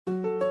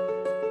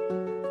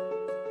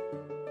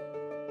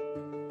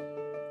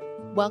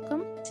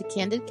Welcome to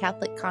Candid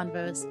Catholic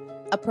Convos,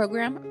 a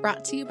program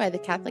brought to you by the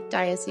Catholic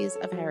Diocese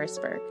of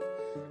Harrisburg.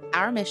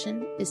 Our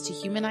mission is to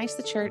humanize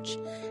the Church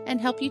and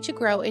help you to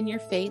grow in your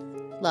faith,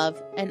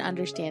 love, and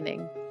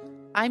understanding.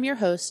 I'm your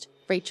host,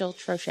 Rachel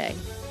Trochet,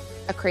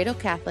 a cradle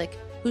Catholic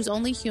who's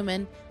only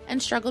human and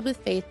struggled with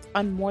faith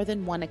on more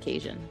than one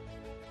occasion.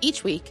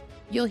 Each week,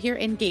 you'll hear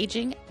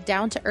engaging,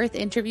 down-to-earth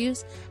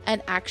interviews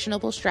and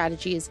actionable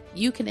strategies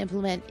you can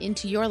implement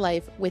into your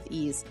life with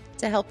ease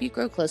to help you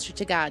grow closer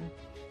to God.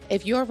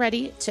 If you're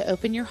ready to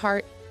open your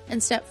heart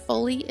and step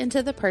fully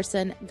into the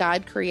person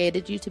God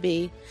created you to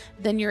be,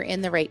 then you're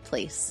in the right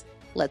place.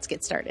 Let's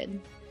get started.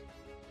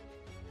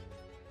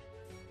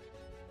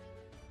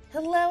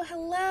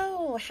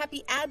 Hello.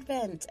 Happy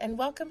Advent, and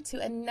welcome to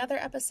another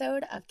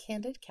episode of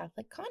Candid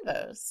Catholic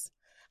Convos.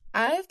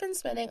 I've been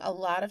spending a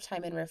lot of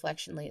time in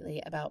reflection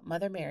lately about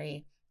Mother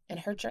Mary and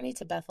her journey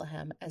to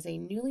Bethlehem as a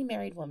newly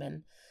married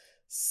woman,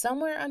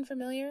 somewhere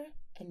unfamiliar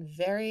and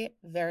very,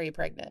 very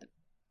pregnant.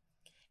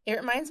 It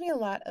reminds me a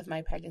lot of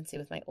my pregnancy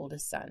with my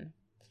oldest son.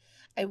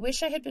 I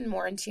wish I had been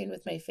more in tune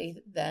with my faith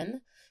then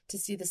to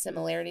see the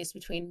similarities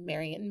between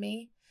Mary and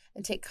me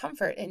and take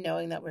comfort in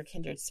knowing that we're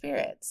kindred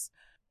spirits.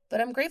 But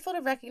I'm grateful to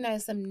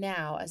recognize them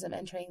now as I'm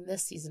entering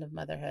this season of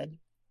motherhood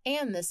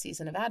and this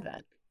season of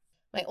Advent.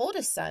 My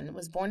oldest son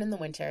was born in the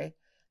winter,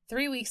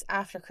 3 weeks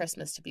after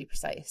Christmas to be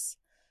precise.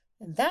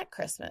 And that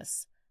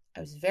Christmas, I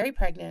was very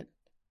pregnant,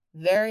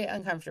 very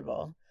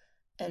uncomfortable,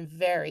 and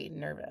very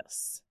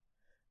nervous.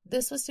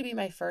 This was to be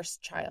my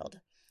first child,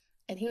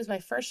 and he was my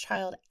first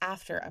child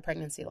after a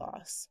pregnancy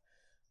loss.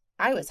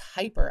 I was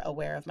hyper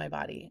aware of my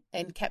body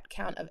and kept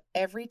count of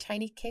every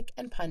tiny kick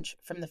and punch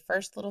from the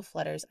first little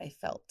flutters I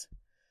felt.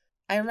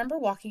 I remember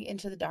walking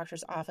into the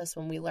doctor's office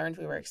when we learned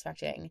we were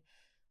expecting.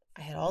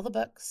 I had all the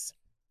books,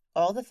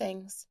 all the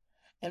things,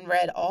 and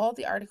read all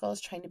the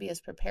articles trying to be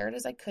as prepared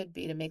as I could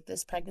be to make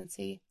this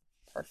pregnancy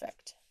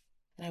perfect.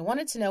 And I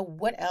wanted to know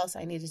what else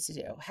I needed to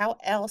do. How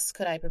else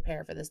could I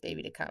prepare for this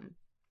baby to come?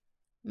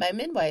 My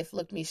midwife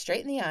looked me straight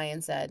in the eye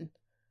and said,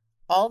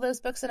 "All those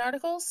books and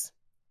articles?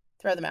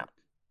 Throw them out.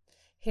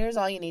 Here's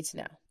all you need to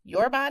know.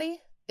 Your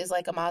body is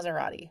like a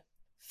Maserati.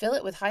 Fill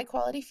it with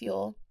high-quality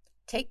fuel,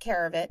 take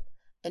care of it,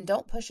 and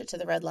don't push it to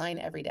the red line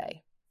every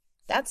day.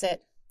 That's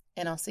it,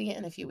 and I'll see you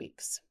in a few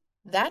weeks."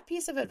 That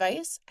piece of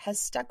advice has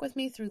stuck with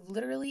me through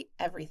literally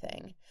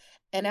everything,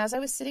 and as I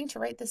was sitting to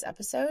write this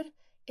episode,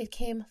 it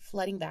came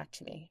flooding back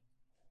to me.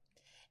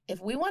 If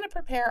we want to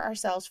prepare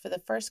ourselves for the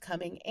first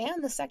coming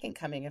and the second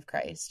coming of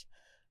Christ,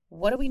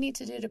 what do we need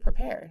to do to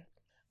prepare?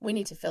 We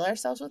need to fill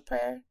ourselves with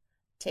prayer,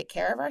 take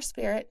care of our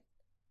spirit,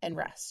 and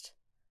rest.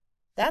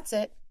 That's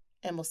it,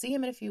 and we'll see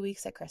him in a few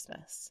weeks at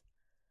Christmas.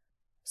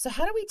 So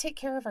how do we take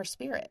care of our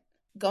spirit?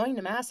 Going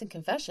to Mass and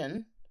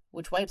confession,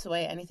 which wipes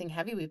away anything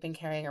heavy we've been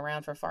carrying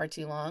around for far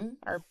too long,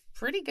 are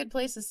pretty good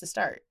places to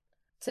start.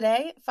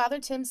 Today, Father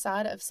Tim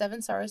Sahd of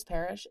Seven Sorrows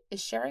Parish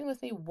is sharing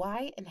with me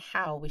why and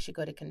how we should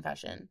go to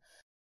confession.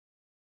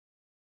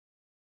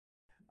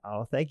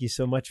 Oh, thank you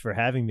so much for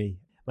having me.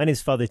 My name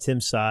is Father Tim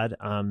Sahd.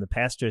 I'm the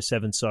pastor of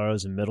Seven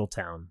Sorrows in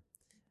Middletown.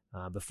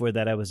 Before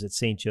that, I was at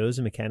St. Joe's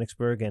in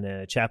Mechanicsburg and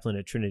a chaplain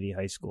at Trinity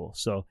High School.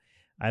 So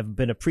I've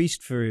been a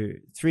priest for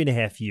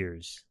 3.5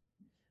 years,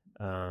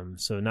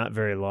 so not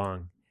very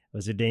long. I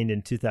was ordained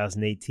in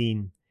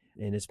 2018,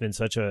 and it's been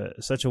such a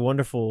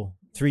wonderful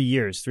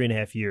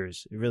 3.5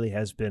 years. It really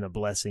has been a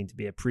blessing to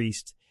be a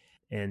priest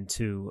and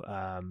to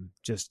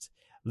just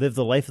live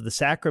the life of the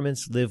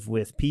sacraments, live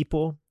with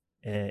people.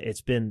 It's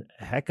been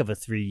a heck of a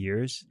 3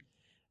 years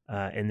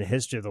in the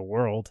history of the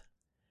world,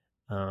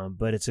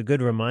 but it's a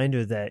good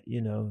reminder that,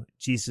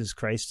 Jesus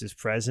Christ is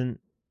present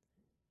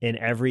in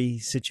every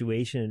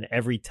situation and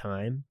every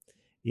time.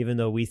 Even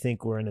though we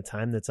think we're in a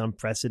time that's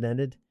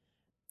unprecedented,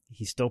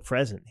 he's still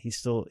present. He's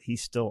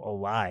still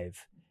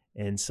alive.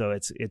 And so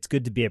it's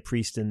good to be a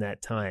priest in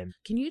that time.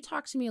 Can you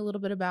talk to me a little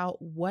bit about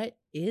what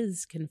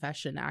is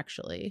confession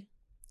actually?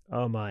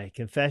 Oh my,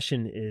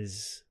 confession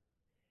is,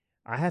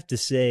 I have to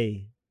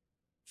say,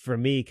 for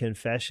me,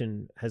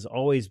 confession has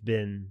always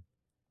been,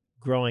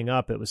 growing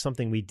up, it was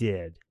something we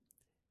did.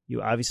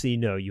 You obviously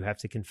know you have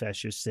to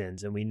confess your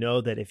sins. And we know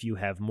that if you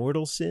have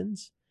mortal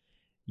sins,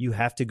 you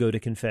have to go to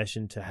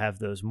confession to have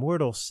those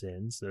mortal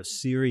sins, those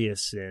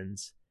serious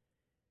sins,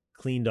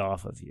 cleaned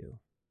off of you.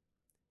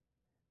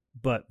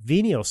 But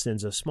venial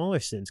sins, those smaller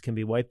sins, can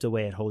be wiped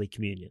away at Holy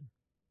Communion.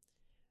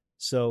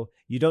 So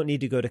you don't need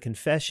to go to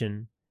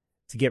confession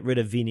to get rid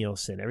of venial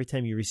sin. Every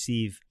time you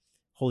receive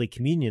Holy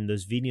Communion,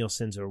 those venial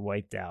sins are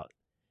wiped out.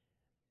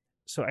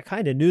 So I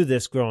kind of knew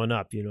this growing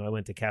up. I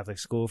went to Catholic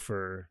school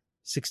for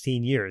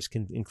 16 years,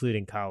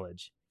 including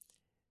college.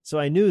 So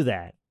I knew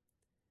that.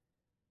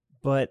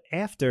 But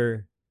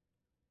after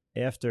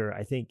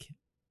I think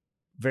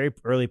very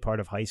early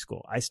part of high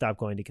school, I stopped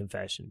going to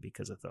confession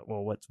because I thought,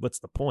 well, what's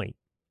the point?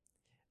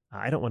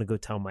 I don't want to go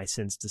tell my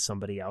sins to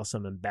somebody else.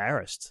 I'm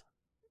embarrassed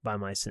by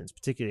my sins,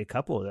 particularly a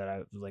couple that I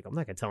was like, I'm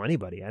not going to tell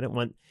anybody. I don't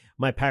want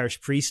my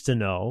parish priest to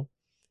know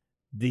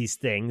these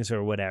things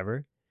or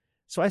whatever.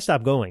 So I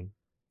stopped going.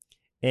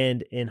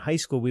 And in high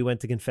school, we went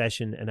to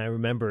confession, and I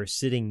remember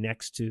sitting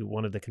next to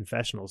one of the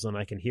confessionals, and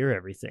I can hear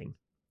everything.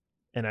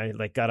 And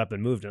I got up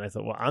and moved, and I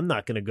thought, well, I'm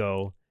not going to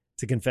go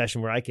to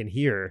confession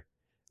where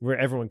where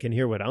everyone can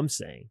hear what I'm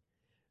saying.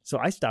 So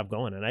I stopped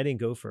going, and I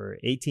didn't go for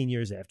 18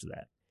 years after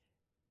that.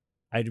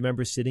 I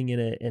remember sitting in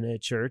a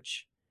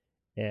church.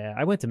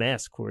 I went to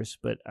Mass, of course,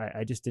 but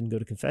I just didn't go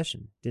to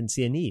confession. Didn't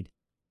see a need.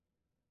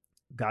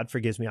 God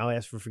forgives me. I'll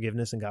ask for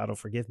forgiveness, and God will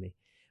forgive me.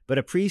 But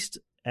a priest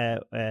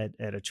at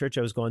a church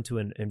I was going to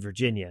in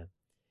Virginia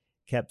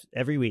kept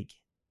every week.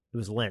 It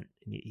was Lent,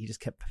 and he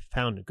just kept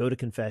pounding, go to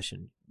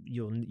confession.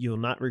 You'll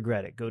not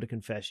regret it. Go to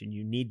confession.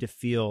 You need to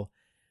feel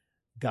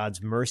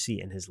God's mercy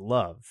and his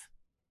love.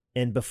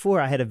 And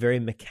before, I had a very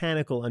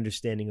mechanical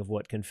understanding of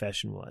what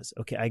confession was.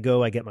 Okay, I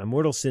go, I get my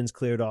mortal sins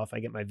cleared off. I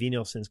get my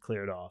venial sins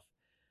cleared off.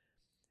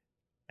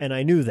 And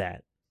I knew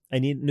that. I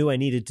knew I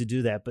needed to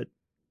do that. But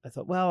I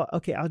thought, well,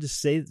 okay, I'll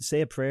just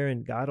say a prayer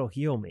and God will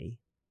heal me.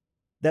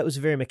 That was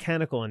a very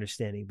mechanical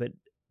understanding. But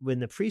when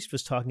the priest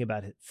was talking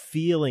about it,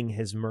 feeling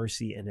his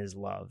mercy and his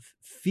love,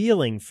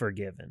 feeling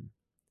forgiven,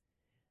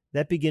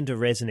 that began to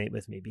resonate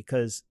with me,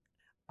 because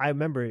I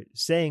remember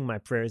saying my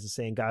prayers and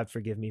saying, God,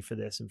 forgive me for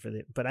this and for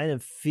that, but I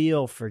didn't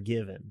feel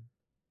forgiven.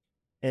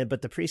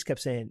 But the priest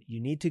kept saying, you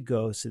need to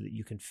go so that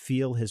you can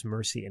feel his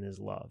mercy and his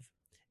love.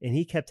 And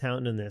he kept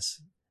pounding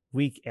this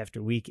week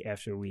after week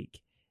after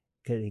week,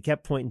 because he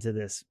kept pointing to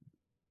this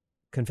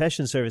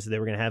confession service that they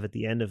were going to have at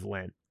the end of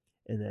Lent,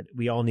 and that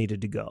we all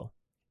needed to go.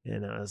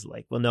 And I was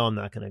like, well, no, I'm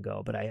not going to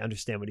go. But I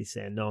understand what he's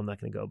saying. No, I'm not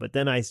going to go. But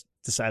then I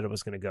decided I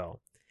was going to go.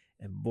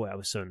 And boy, I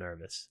was so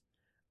nervous.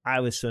 I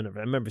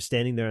remember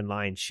standing there in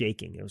line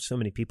shaking. There was so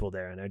many people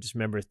there. And I just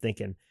remember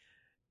thinking,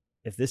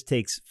 if this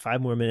takes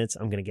 5 more minutes,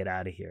 I'm going to get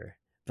out of here.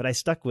 But I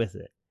stuck with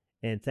it.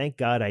 And thank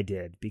God I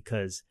did,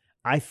 because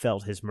I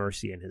felt his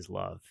mercy and his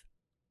love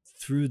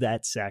through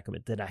that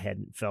sacrament that I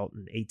hadn't felt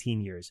in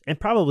 18 years and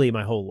probably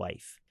my whole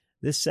life.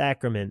 This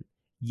sacrament,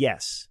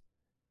 yes,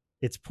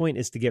 its point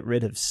is to get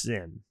rid of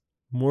sin,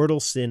 mortal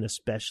sin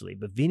especially,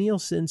 but venial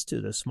sins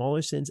too, those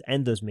smaller sins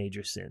and those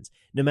major sins,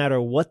 no matter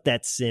what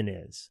that sin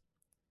is.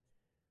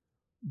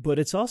 But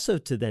it's also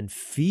to then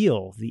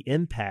feel the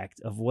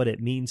impact of what it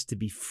means to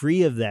be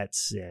free of that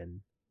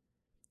sin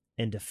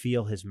and to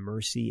feel his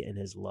mercy and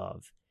his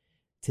love.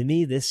 To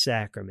me, this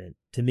sacrament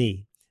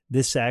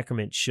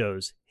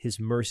shows his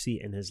mercy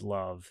and his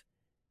love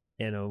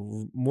in a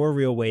more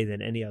real way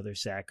than any other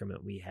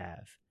sacrament we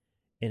have.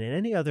 And in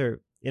any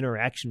other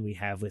interaction we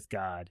have with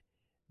God,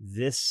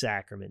 this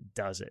sacrament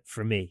does it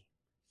for me.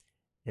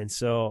 And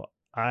so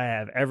I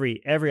have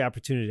every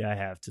opportunity I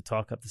have to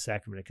talk up the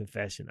sacrament of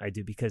confession, I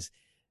do, because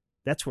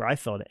that's where I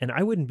felt it. And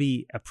I wouldn't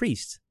be a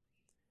priest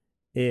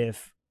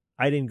if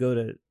I didn't go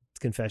to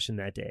confession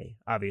that day,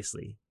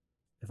 obviously.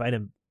 If I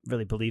didn't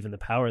really believe in the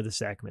power of the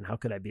sacrament, how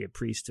could I be a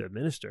priest to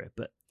administer it?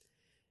 But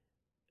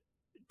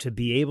to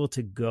be able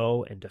to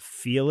go and to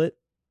feel it,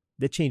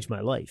 that changed my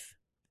life.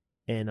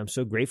 And I'm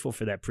so grateful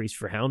for that priest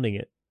for hounding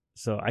it.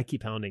 So I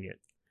keep hounding it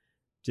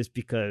just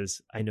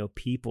because I know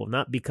people,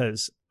 not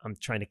because I'm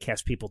trying to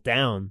cast people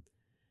down,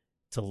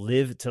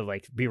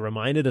 to be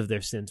reminded of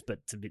their sins, but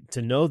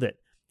to know that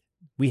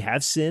we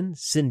have sin.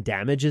 Sin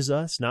damages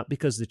us, not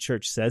because the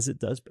church says it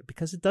does, but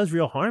because it does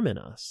real harm in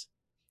us.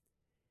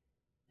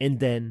 And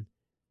then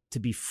to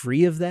be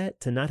free of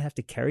that, to not have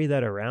to carry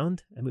that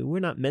around. I mean, we're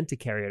not meant to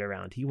carry it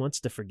around. He wants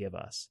to forgive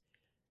us.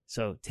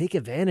 So take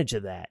advantage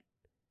of that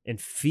and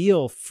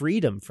feel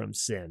freedom from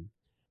sin.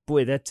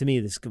 Boy, that to me,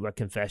 this is what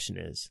confession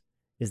is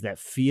that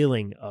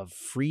feeling of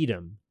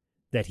freedom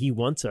that he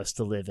wants us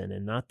to live in,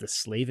 and not the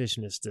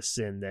slavishness to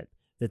sin that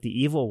the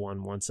evil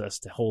one wants us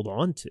to hold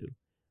on to.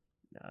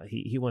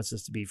 He wants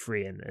us to be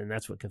free, and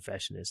that's what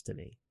confession is to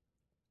me.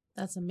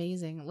 That's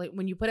amazing. Like,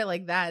 when you put it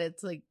like that,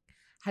 it's like,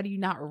 how do you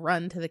not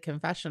run to the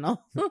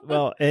confessional?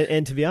 Well,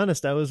 and to be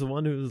honest, I was the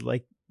one who was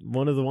like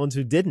one of the ones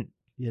who didn't,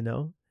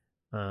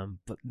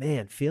 but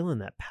man, feeling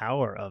that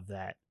power of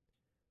that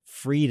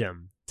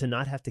freedom to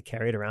not have to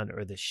carry it around,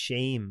 or the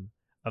shame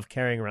of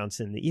carrying around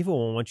sin. The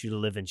evil one wants you to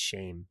live in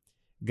shame.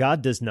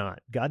 God does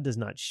not. God does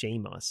not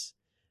shame us.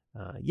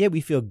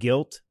 We feel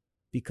guilt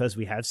because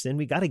we have sin.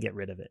 We got to get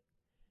rid of it.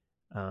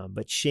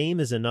 But shame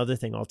is another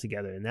thing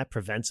altogether, and that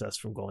prevents us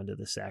from going to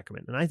the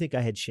sacrament. And I think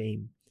I had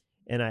shame,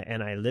 and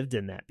I lived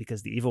in that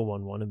because the evil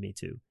one wanted me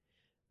to.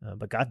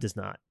 But God does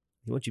not.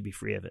 He wants you to be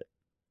free of it.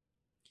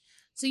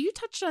 So you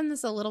touched on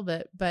this a little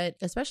bit, but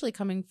especially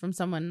coming from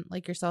someone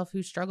like yourself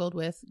who struggled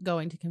with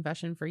going to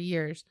confession for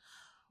years,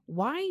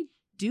 why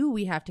do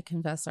we have to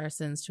confess our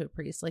sins to a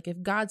priest? Like,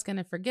 if God's going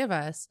to forgive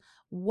us,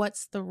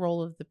 what's the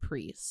role of the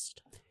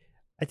priest?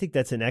 I think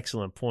that's an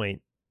excellent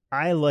point.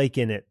 I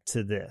liken it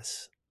to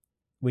this.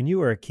 When you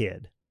were a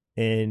kid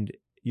and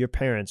your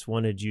parents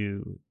wanted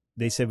you,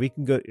 they said, we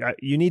can go,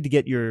 you need to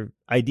get your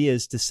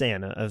ideas to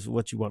Santa of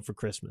what you want for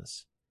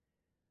Christmas.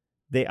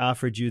 They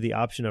offered you the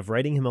option of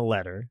writing him a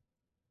letter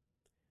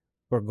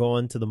or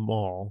going to the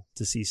mall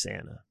to see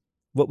Santa.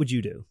 What would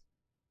you do?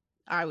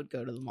 I would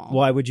go to the mall.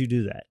 Why would you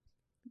do that?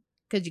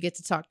 Because you get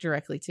to talk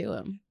directly to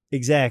him.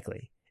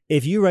 Exactly.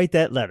 If you write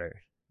that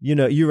letter,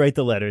 You write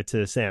the letter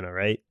to Santa,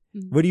 right?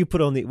 Mhm. What do you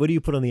put on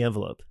the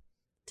envelope?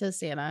 To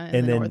Santa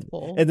and the North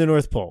Pole. And the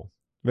North Pole,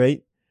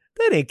 right?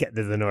 That ain't getting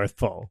to the North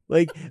Pole.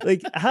 Like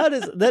how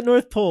does that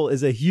North Pole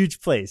is a huge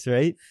place,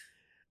 right?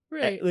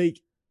 Right. Like,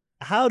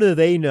 how do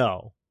they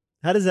know?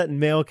 How does that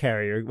mail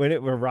carrier, when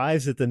it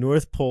arrives at the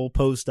North Pole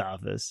post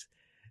office,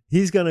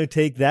 he's going to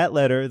take that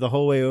letter the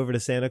whole way over to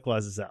Santa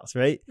Claus's house,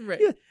 right? Right.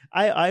 Yeah,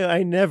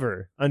 I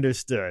never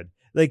understood.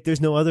 Like,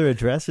 there's no other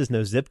address, there's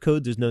no zip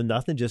code, there's no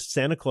nothing, just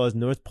Santa Claus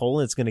North Pole,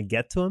 and it's going to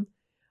get to him.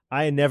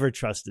 I never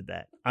trusted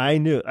that. I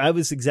knew I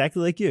was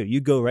exactly like you.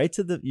 You go right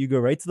to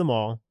the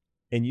mall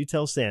and you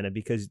tell Santa,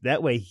 because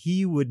that way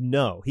he would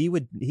know. He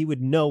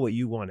would know what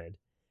you wanted.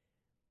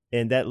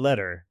 And that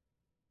letter,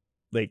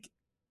 like,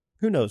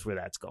 who knows where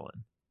that's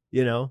going?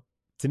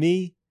 To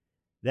me,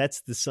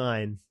 that's the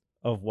sign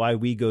of why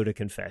we go to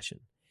confession.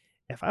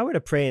 If I were to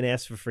pray and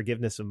ask for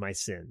forgiveness of my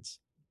sins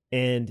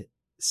and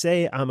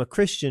say I'm a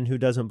Christian who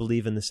doesn't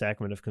believe in the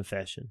sacrament of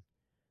confession,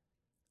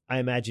 I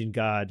imagine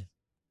God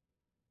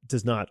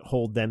does not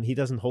hold them. He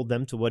doesn't hold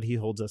them to what he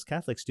holds us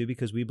Catholics to,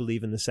 because we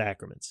believe in the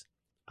sacraments.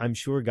 I'm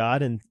sure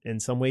God in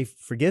some way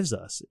forgives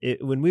us.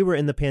 When we were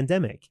in the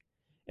pandemic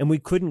and we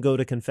couldn't go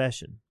to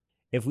confession,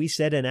 if we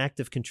said an act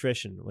of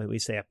contrition, when we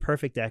say a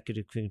perfect act of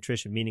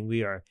contrition, meaning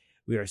we are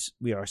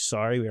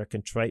sorry, we are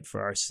contrite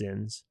for our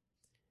sins,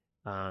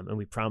 and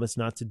we promise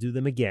not to do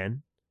them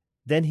again,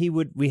 then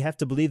we have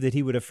to believe that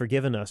he would have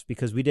forgiven us,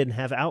 because we didn't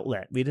have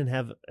outlet. We didn't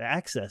have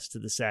access to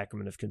the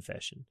sacrament of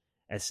confession,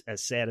 as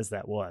sad as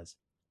that was.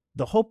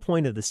 The whole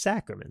point of the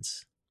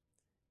sacraments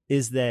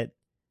is that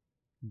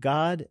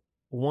God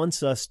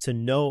wants us to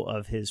know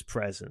of his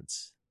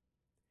presence.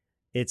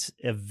 It's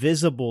a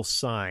visible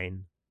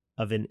sign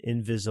of an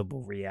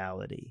invisible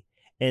reality.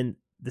 And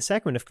the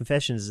sacrament of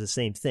confession is the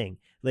same thing.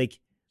 Like,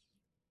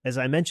 as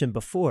I mentioned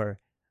before,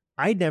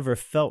 I never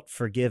felt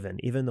forgiven,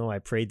 even though I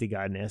prayed to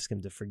God and asked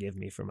him to forgive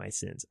me for my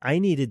sins. I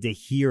needed to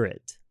hear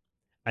it.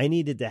 I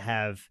needed to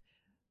have,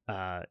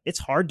 it's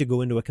hard to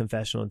go into a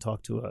confessional and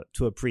talk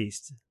to a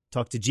priest,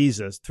 talk to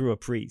Jesus through a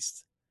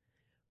priest.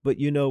 But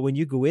when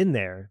you go in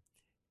there,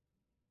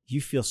 you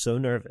feel so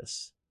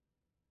nervous.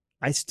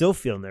 I still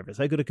feel nervous.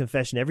 I go to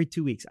confession every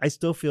 2 weeks. I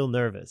still feel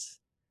nervous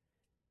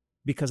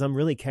because I'm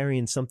really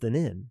carrying something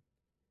in.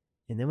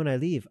 And then when I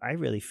leave, I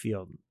really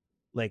feel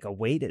like a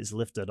weight is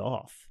lifted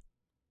off.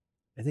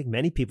 I think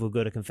many people who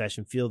go to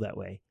confession feel that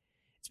way.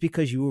 It's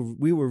because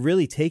we were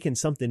really taking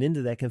something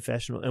into that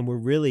confessional, and we're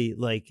really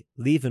like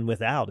leaving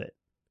without it.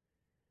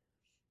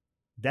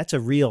 That's a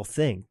real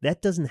thing.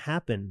 That doesn't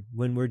happen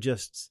when we're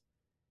just,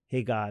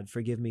 hey, God,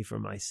 forgive me for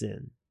my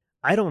sin.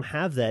 I don't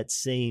have that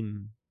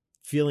same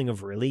feeling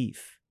of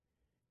relief.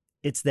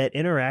 It's that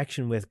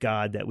interaction with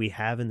God that we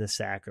have in the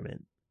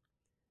sacrament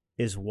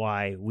is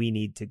why we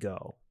need to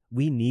go.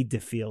 We need to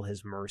feel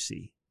his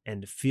mercy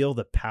and feel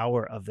the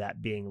power of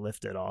that being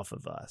lifted off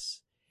of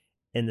us.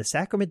 And the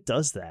sacrament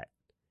does that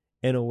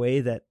in a way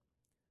that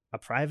a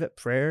private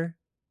prayer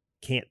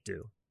can't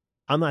do.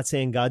 I'm not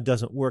saying God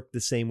doesn't work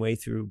the same way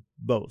through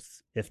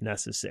both if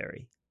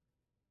necessary.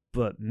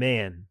 But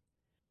man,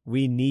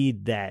 we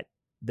need that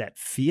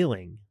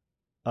feeling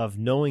of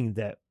knowing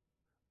that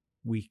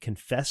we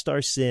confessed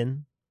our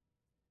sin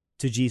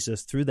to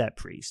Jesus through that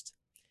priest.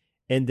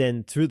 And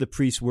then through the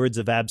priest's words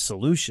of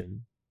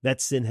absolution, that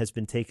sin has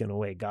been taken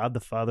away. God, the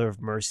Father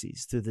of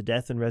mercies, through the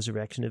death and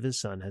resurrection of his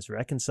Son, has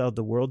reconciled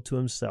the world to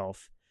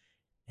himself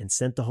and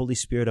sent the Holy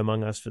Spirit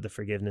among us for the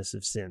forgiveness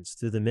of sins.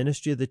 Through the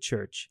ministry of the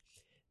church,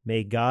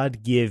 may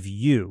God give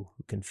you,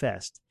 who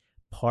confessed,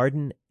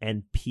 pardon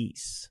and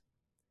peace.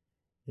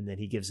 And then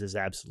he gives his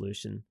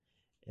absolution.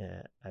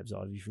 I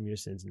absolve you from your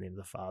sins in the name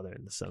of the Father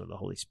and the Son and the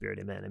Holy Spirit.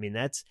 Amen. I mean,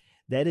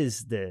 that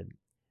is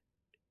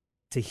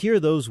to hear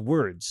those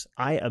words,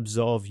 I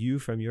absolve you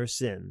from your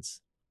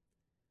sins.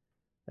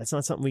 That's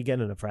not something we get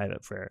in a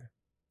private prayer.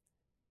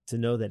 To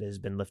know that it has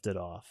been lifted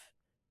off,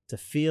 to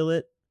feel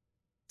it,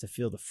 to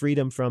feel the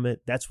freedom from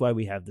it. That's why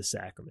we have the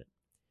sacrament.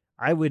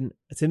 I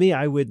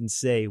wouldn't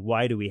say,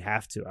 why do we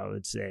have to? I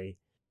would say,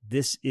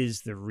 this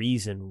is the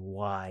reason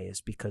why,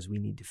 is because we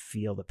need to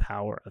feel the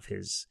power of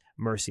his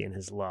mercy and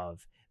his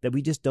love that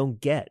we just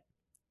don't get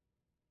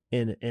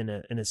in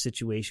a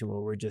situation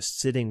where we're just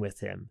sitting with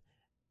him.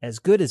 As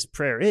good as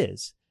prayer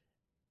is,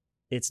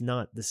 it's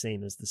not the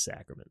same as the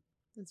sacrament.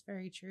 That's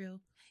very true.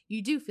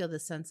 You do feel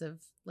this sense of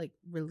like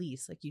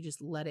release, like you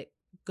just let it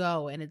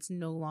go and it's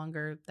no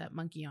longer that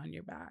monkey on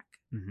your back.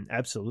 Mm-hmm,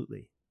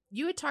 absolutely.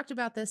 You had talked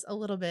about this a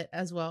little bit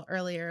as well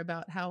earlier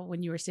about how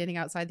when you were standing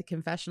outside the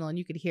confessional and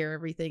you could hear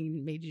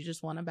everything made you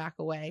just want to back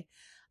away.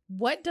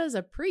 What does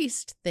a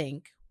priest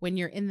think when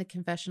you're in the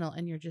confessional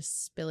and you're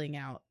just spilling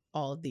out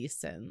all of these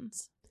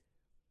sins?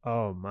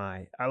 Oh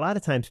my. A lot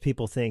of times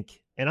people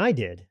think, and I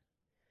did,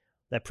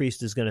 that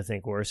priest is going to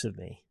think worse of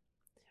me.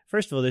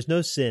 First of all, there's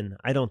no sin,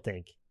 I don't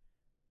think,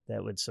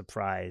 that would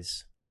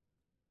surprise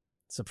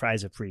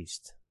a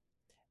priest.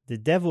 The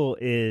devil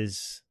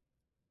is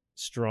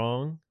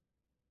strong.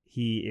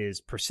 He is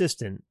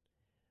persistent,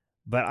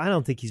 but I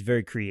don't think he's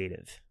very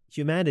creative.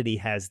 Humanity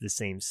has the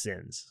same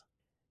sins.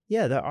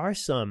 Yeah, there are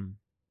some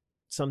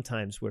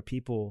sometimes where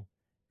people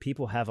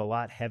have a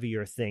lot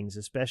heavier things,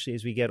 especially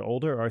as we get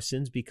older. Our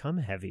sins become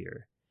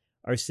heavier.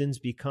 Our sins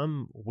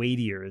become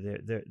weightier.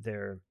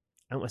 They're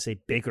I don't want to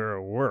say bigger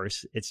or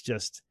worse. It's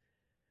just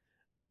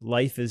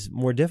life is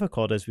more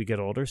difficult as we get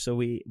older. So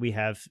we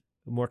have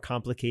more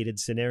complicated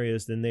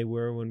scenarios than they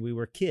were when we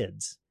were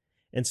kids.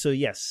 And so,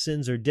 yes,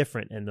 sins are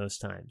different in those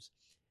times.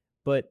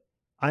 But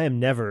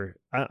I'm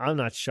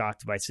not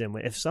shocked by sin.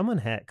 If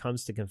someone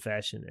comes to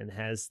confession and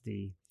has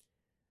the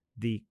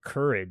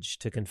courage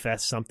to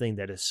confess something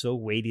that is so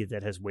weighty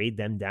that has weighed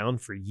them down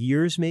for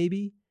years,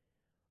 maybe,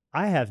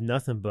 I have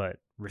nothing but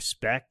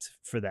respect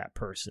for that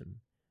person.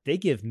 They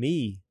give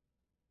me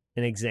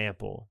an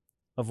example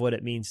of what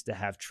it means to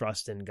have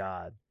trust in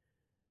God.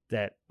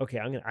 That, okay,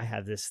 I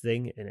have this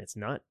thing and it's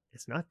not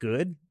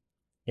good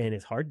and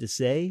it's hard to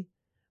say,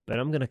 but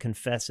I'm going to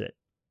confess it.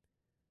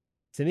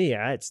 To me,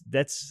 I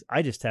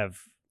just have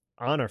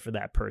honor for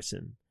that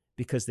person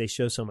because they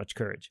show so much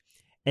courage.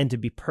 And to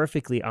be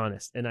perfectly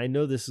honest, and I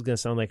know this is going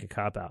to sound like a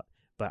cop-out,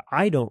 but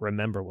I don't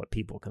remember what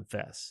people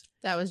confess.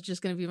 That was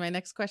just going to be my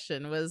next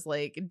question, was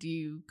like, do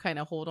you kind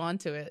of hold on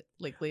to it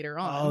like later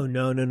on? Oh,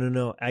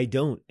 no. I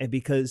don't.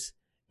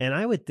 And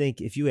I would think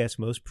if you ask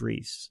most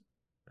priests,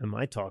 in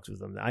my talks with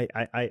them, I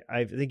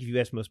think if you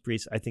ask most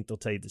priests, I think they'll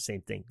tell you the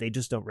same thing. They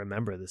just don't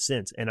remember the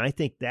sins. And I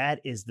think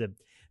that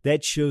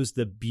shows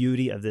the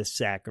beauty of this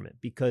sacrament,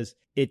 because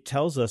it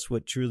tells us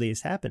what truly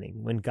is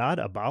happening. When God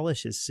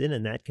abolishes sin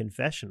in that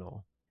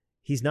confessional,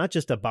 he's not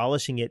just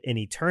abolishing it in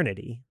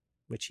eternity,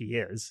 which he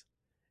is,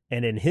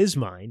 and in his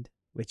mind,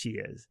 which he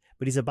is,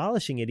 but he's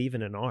abolishing it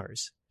even in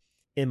ours.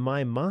 In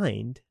my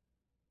mind,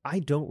 I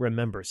don't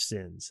remember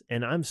sins,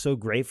 and I'm so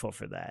grateful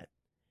for that,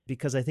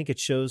 because I think it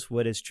shows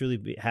what is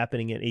truly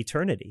happening in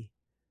eternity.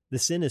 The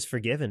sin is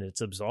forgiven,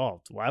 it's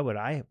absolved. Why would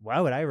I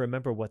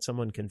remember what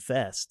someone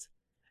confessed?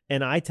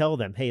 And I tell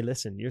them, hey,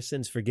 listen, your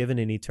sin's forgiven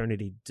in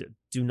eternity.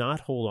 Do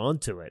not hold on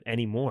to it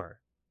anymore.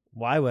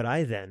 Why would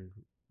I then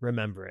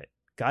remember it?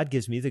 God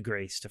gives me the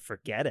grace to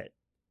forget it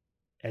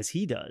as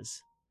he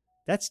does.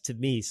 That's, to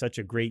me, such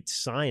a great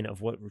sign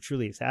of what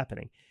truly is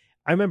happening.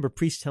 I remember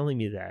priests telling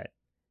me that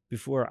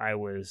before I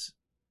was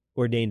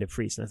ordained a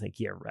priest, and I think,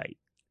 yeah, right.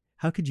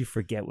 How could you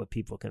forget what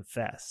people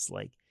confess?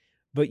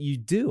 But you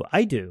do.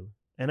 I do.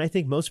 And I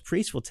think most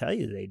priests will tell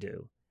you they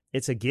do.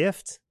 It's a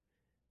gift,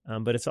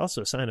 but it's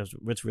also a sign of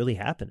what's really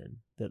happening,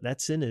 that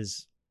sin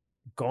is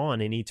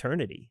gone in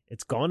eternity.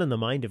 It's gone in the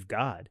mind of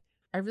God.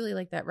 I really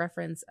like that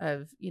reference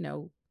of,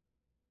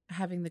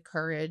 having the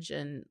courage,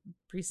 and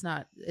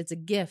it's a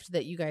gift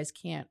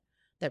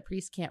that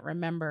priests can't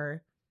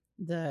remember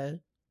the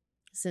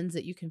sins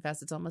that you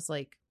confess. It's almost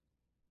like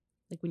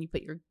when you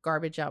put your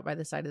garbage out by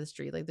the side of the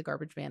street, like the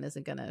garbage man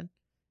isn't going to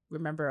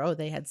remember, oh,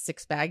 they had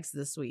 6 bags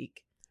this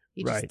week.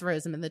 He just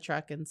throws them in the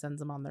truck and sends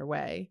them on their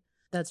way.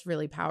 That's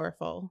really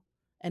powerful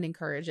and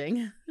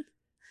encouraging.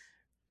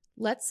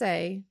 Let's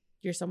say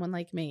you're someone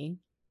like me,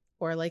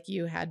 or like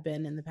you had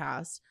been in the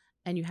past,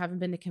 and you haven't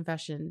been to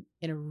confession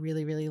in a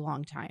really, really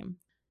long time.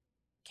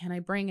 Can I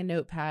bring a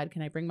notepad?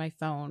 Can I bring my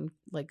phone?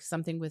 Like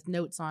something with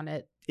notes on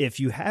it? If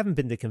you haven't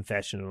been to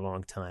confession in a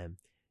long time,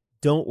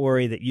 don't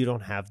worry that you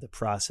don't have the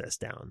process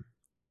down.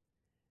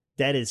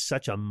 That is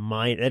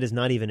that is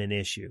not even an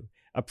issue.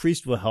 A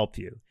priest will help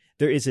you.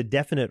 There is a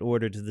definite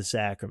order to the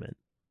sacrament,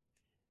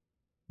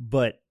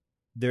 but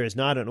there is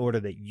not an order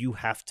that you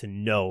have to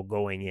know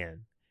going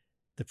in.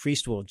 The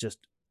priest will just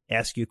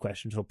ask you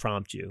questions, he'll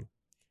prompt you.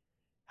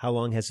 How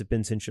long has it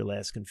been since your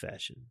last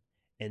confession?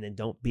 And then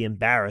don't be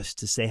embarrassed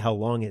to say how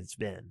long it's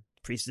been.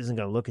 The priest isn't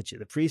going to look at you.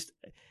 The priest,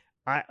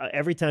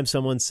 every time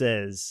someone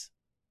says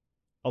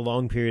a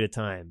long period of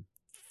time,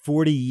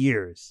 40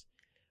 years,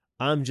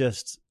 I'm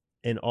just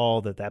in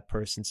awe that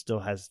person still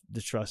has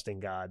the trust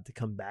in God to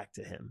come back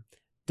to him.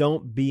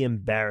 Don't be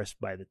embarrassed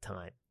by the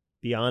time.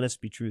 Be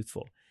honest, be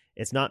truthful.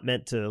 It's not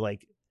meant to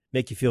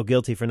make you feel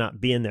guilty for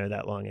not being there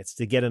that long. It's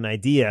to get an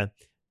idea,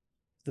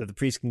 so the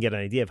priest can get an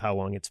idea of how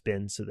long it's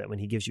been, so that when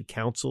he gives you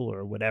counsel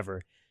or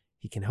whatever,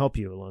 he can help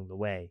you along the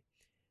way.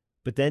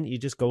 But then you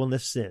just go and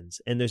lift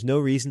sins. And there's no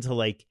reason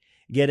to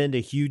get into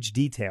huge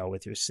detail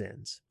with your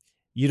sins.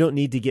 You don't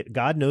need to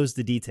God knows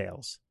the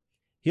details.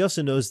 He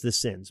also knows the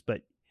sins,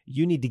 but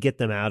you need to get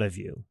them out of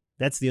you.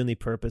 That's the only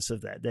purpose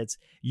of that.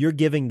 You're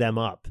giving them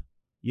up.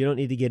 You don't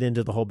need to get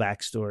into the whole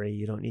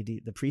backstory.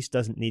 The priest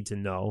doesn't need to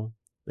know.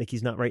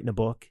 He's not writing a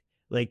book.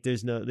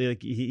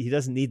 He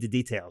doesn't need the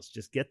details.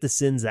 Just get the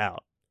sins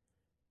out.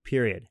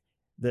 Period.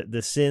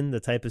 The sin, the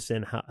type of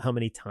sin, how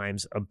many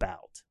times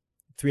about?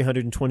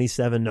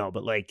 327? No,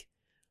 but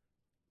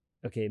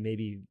okay,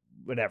 maybe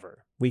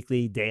whatever.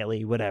 Weekly,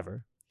 daily,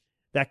 whatever.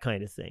 That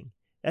kind of thing.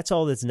 That's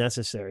all that's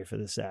necessary for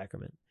the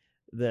sacrament.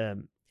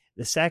 The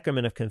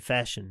sacrament of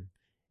confession,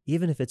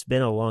 even if it's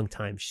been a long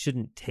time,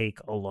 shouldn't take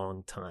a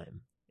long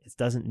time. It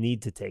doesn't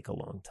need to take a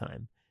long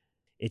time.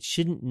 It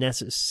shouldn't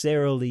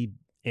necessarily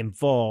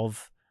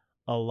involve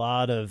a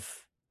lot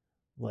of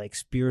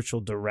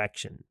spiritual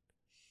direction.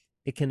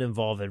 It can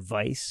involve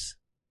advice,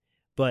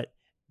 but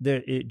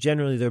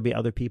generally there'll be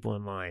other people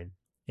in line,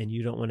 and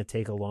you don't want to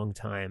take a long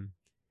time.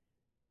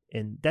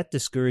 And that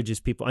discourages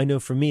people. I know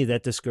for me,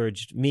 that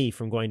discouraged me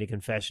from going to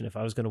confession if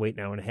I was going to wait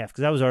an hour and a half,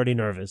 because I was already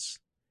nervous.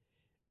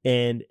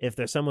 And if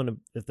there's someone,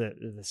 if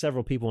the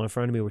several people in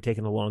front of me were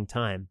taking a long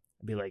time,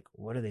 I'd be like,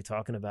 what are they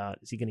talking about?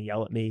 Is he going to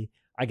yell at me?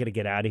 I got to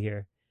get out of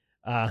here.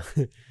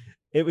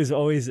 It was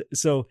always,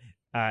 so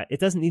it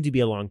doesn't need to be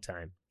a long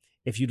time.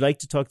 If you'd like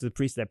to talk to the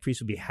priest, that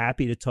priest would be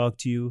happy to talk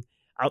to you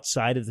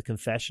outside of the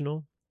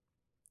confessional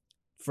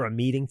for a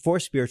meeting, for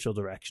spiritual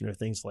direction or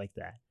things like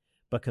that.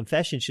 But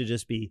confession should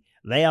just be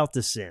lay out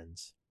the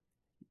sins.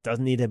 It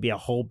doesn't need to be a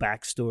whole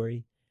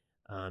backstory.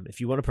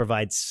 If you want to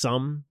provide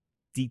some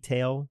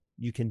detail,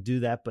 you can do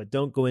that, but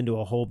don't go into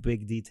a whole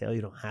big detail.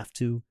 You don't have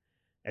to.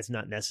 It's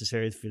not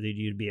necessary for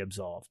you to be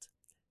absolved.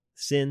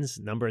 Sins,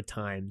 number of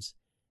times,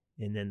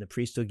 and then the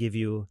priest will give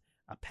you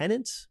a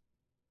penance.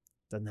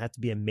 Doesn't have to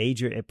be a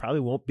major. It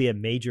probably won't be a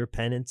major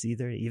penance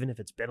either, even if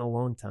it's been a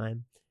long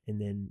time. And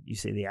then you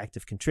say the act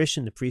of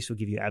contrition. The priest will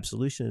give you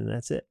absolution, and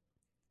that's it.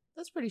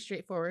 That's pretty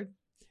straightforward.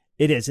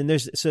 It is, and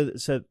there's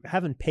so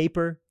having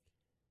paper.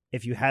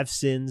 If you have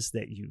sins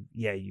that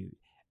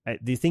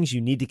the things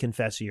you need to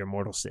confess are your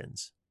mortal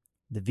sins.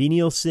 The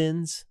venial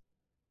sins,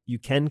 you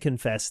can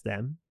confess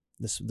them.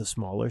 The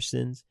smaller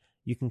sins,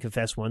 you can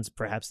confess ones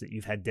perhaps that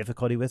you've had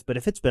difficulty with. But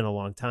if it's been a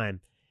long time,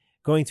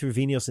 going through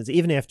venial sins,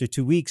 even after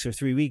 2 weeks or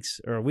 3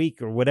 weeks or a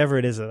week or whatever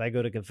it is that I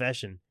go to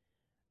confession,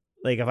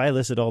 like if I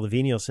listed all the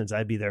venial sins,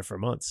 I'd be there for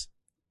months,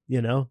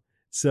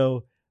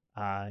 So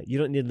you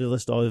don't need to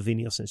list all the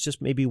venial sins,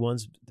 just maybe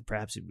ones that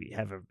perhaps we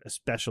have a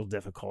special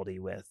difficulty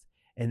with,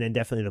 and then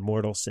definitely the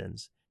mortal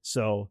sins.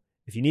 So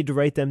if you need to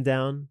write them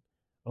down,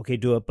 okay,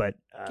 do it, but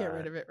get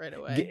rid of it right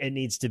away. It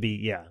needs to be,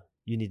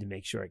 you need to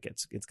make sure it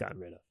gets gotten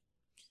rid of.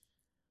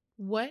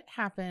 What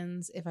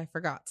happens if I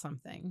forgot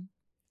something?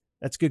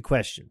 That's a good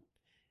question.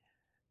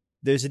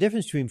 There's a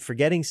difference between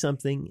forgetting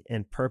something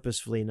and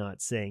purposefully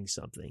not saying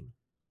something.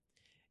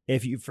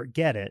 If you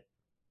forget it,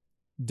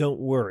 don't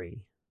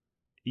worry.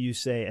 You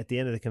say at the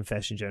end of the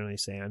confession, generally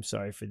say, I'm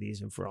sorry for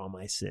these and for all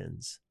my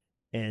sins.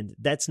 And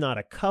that's not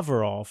a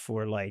coverall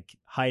for like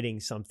hiding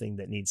something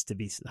that needs to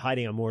be,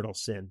 hiding a mortal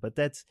sin. But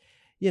that's,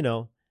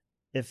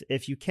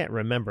 if you can't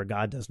remember,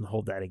 God doesn't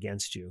hold that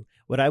against you.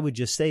 What I would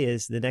just say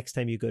is the next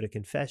time you go to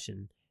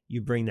confession,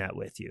 you bring that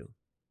with you.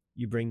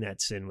 You bring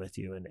that sin with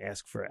you and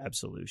ask for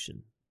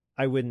absolution.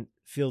 I wouldn't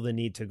feel the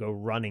need to go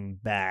running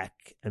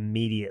back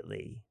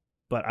immediately,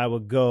 but I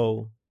would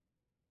go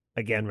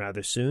again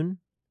rather soon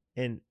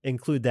and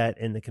include that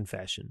in the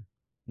confession.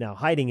 Now,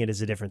 hiding it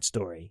is a different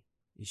story.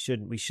 We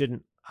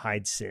shouldn't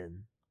hide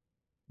sin.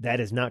 That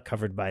is not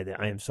covered by the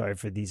I am sorry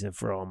for these and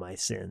for all my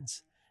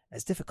sins.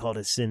 As difficult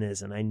as sin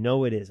is, and I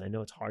know it is, I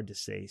know it's hard to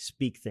say,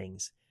 speak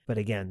things, but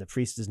again, the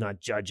priest is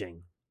not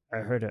judging. I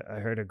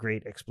heard a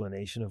great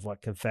explanation of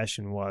what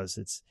confession was.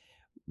 It's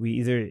we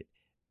either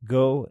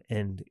go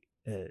and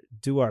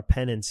do our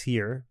penance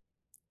here,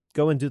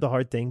 go and do the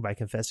hard thing by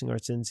confessing our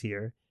sins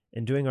here,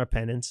 and doing our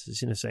penance,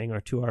 saying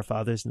our two Our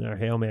Fathers and our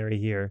Hail Mary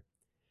here,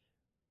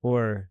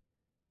 or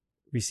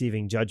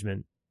receiving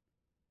judgment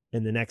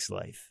in the next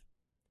life.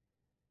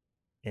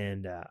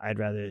 And I'd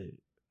rather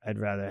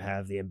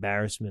have the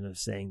embarrassment of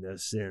saying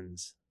those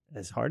sins,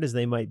 as hard as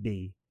they might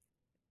be,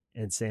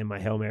 and saying my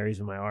Hail Marys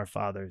and my Our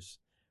Fathers,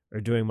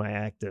 or doing my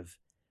act of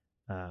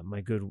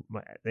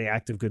the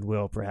act of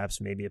goodwill,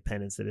 perhaps maybe a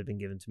penance that had been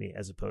given to me,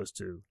 as opposed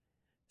to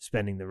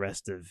spending the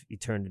rest of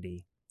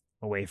eternity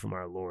away from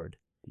our Lord.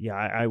 Yeah,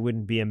 I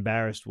wouldn't be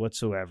embarrassed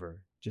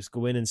whatsoever. Just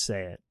go in and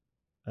say it.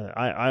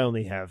 I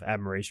only have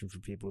admiration for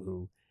people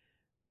who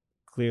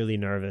clearly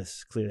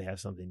nervous, clearly have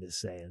something to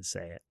say and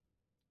say it.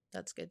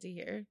 That's good to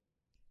hear.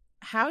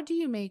 How do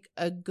you make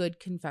a good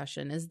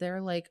confession? Is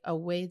there like a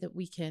way that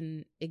we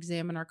can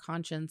examine our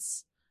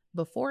conscience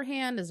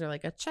beforehand? Is there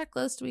like a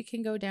checklist we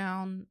can go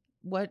down?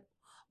 What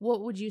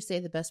would you say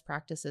the best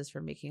practice is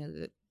for making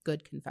a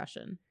good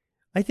confession?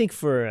 I think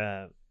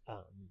for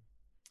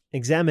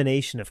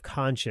examination of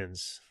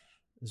conscience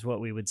is what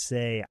we would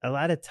say. A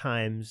lot of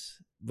times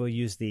we'll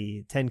use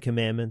the 10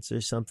 Commandments or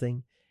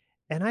something,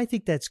 and I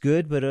think that's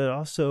good, but it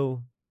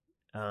also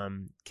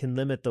can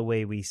limit the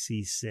way we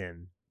see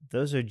sin.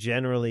 Those are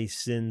generally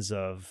sins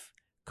of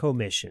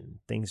commission,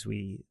 things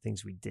we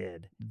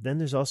did. Then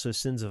there's also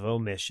sins of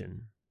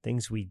omission,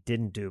 things we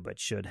didn't do but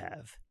should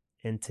have.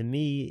 And to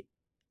me,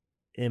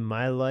 in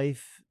my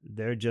life,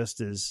 they're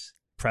just as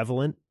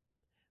prevalent,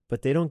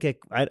 but they don't get,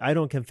 I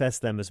don't confess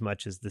them as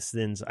much as the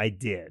sins I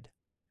did.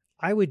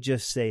 I would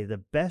just say the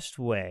best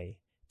way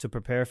to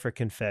prepare for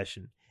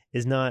confession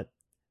is not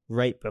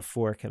right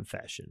before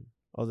confession,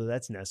 although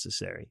that's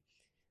necessary,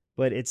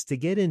 but it's to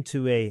get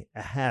into a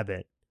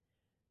habit,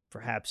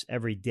 perhaps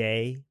every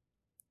day,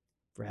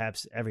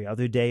 perhaps every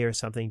other day or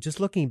something, just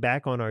looking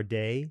back on our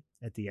day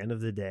at the end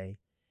of the day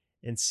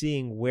and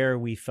seeing where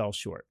we fell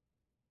short.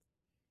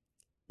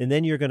 And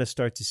then you're going to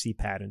start to see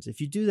patterns. If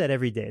you do that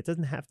every day, it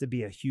doesn't have to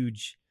be a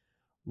huge,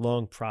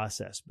 long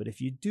process. But if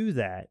you do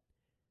that,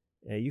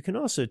 you can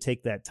also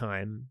take that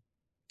time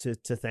to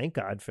thank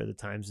God for the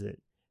times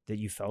that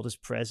you felt His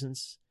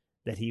presence,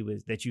 that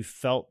you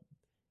felt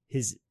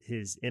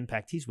his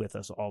impact. He's with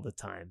us all the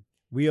time.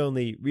 We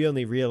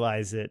only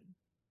realize it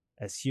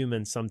as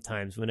humans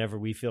sometimes whenever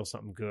we feel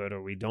something good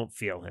or we don't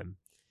feel him,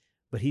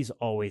 but he's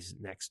always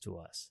next to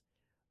us.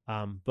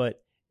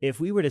 But if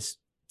we were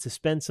to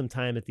spend some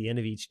time at the end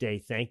of each day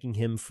thanking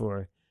him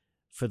for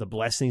the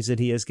blessings that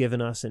he has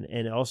given us,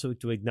 and also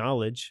to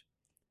acknowledge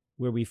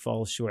where we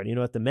fall short.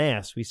 At the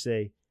Mass, we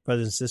say,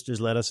 brothers and sisters,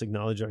 let us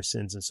acknowledge our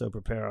sins and so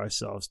prepare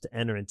ourselves to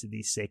enter into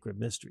these sacred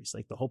mysteries.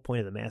 Like the whole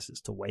point of the Mass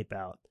is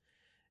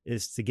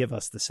to give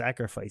us the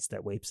sacrifice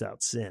that wipes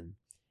out sin,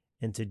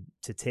 and to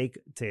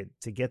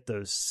get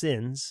those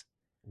sins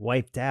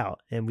wiped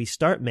out. And we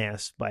start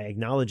Mass by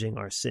acknowledging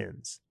our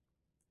sins.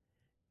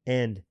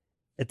 And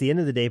at the end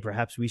of the day,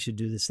 perhaps we should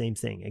do the same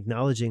thing,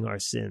 acknowledging our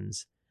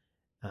sins.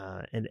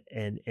 And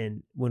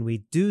when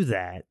we do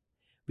that,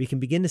 we can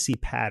begin to see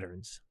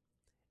patterns.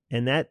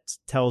 And that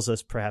tells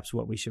us perhaps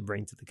what we should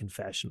bring to the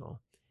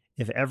confessional.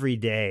 If every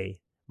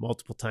day,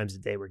 multiple times a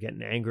day, we're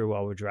getting angry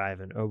while we're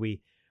driving, or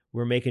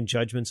we're making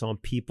judgments on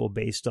people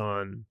based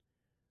on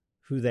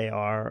who they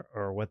are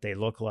or what they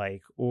look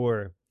like,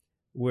 or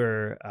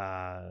we're,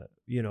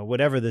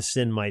 whatever the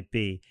sin might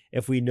be.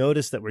 If we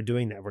notice that we're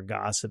doing that, we're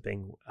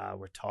gossiping,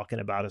 we're talking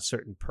about a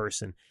certain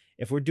person.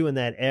 If we're doing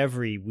that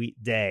every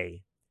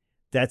day,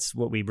 that's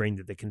what we bring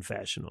to the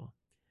confessional.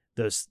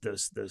 Those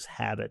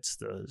habits,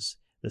 those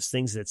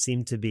things that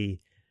seem to be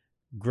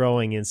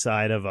growing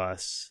inside of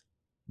us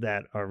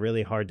that are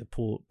really hard to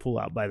pull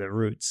out by the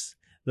roots.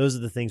 Those are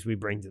the things we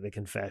bring to the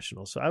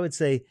confessional. So I would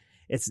say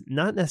it's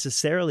not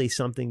necessarily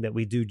something that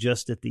we do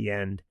just at the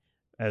end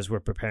as we're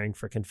preparing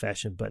for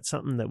confession, but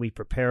something that we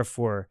prepare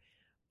for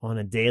on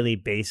a daily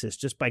basis,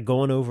 just by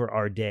going over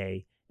our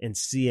day and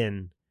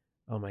seeing,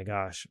 oh my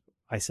gosh,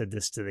 I said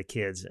this to the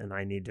kids and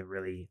I need to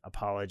really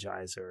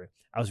apologize, or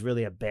I was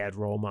really a bad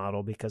role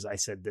model because I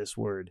said this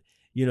word,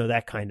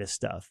 that kind of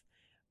stuff.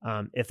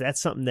 If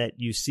that's something that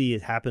you see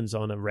it happens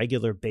on a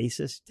regular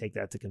basis, take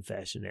that to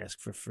confession, ask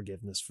for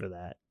forgiveness for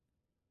that.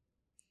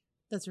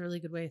 That's a really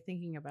good way of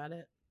thinking about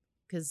it.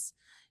 Because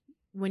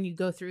when you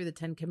go through the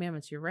 10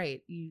 Commandments, you're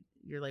right.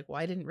 You're like,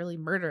 well, I didn't really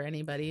murder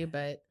anybody,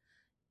 but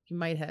you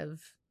might have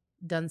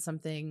done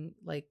something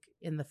like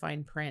in the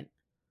fine print.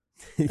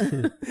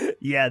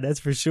 Yeah,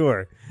 that's for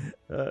sure.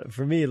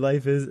 For me,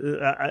 life is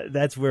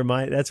that's where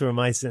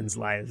my sins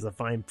lie, is the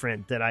fine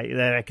print that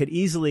I could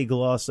easily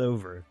gloss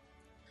over.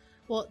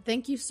 Well,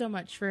 thank you so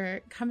much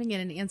for coming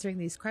in and answering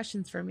these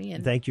questions for me.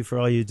 And thank you for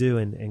all you do,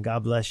 and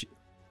God bless you.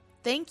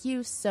 Thank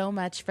you so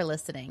much for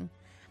listening.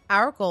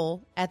 Our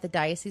goal at the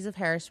Diocese of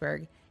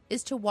Harrisburg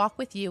is to walk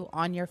with you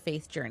on your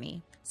faith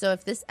journey. So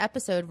if this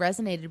episode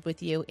resonated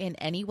with you in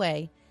any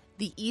way,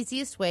 the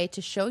easiest way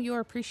to show your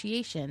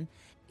appreciation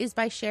is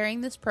by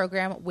sharing this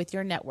program with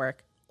your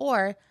network,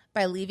 or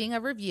by leaving a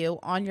review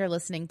on your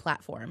listening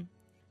platform.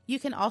 You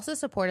can also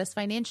support us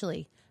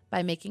financially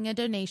by making a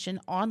donation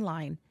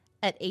online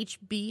at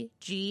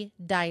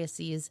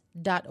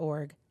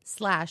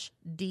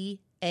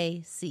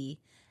hbgdiocese.org/DAC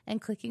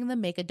and clicking the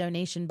Make a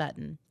Donation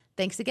button.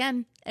 Thanks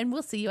again, and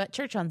we'll see you at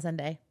church on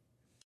Sunday.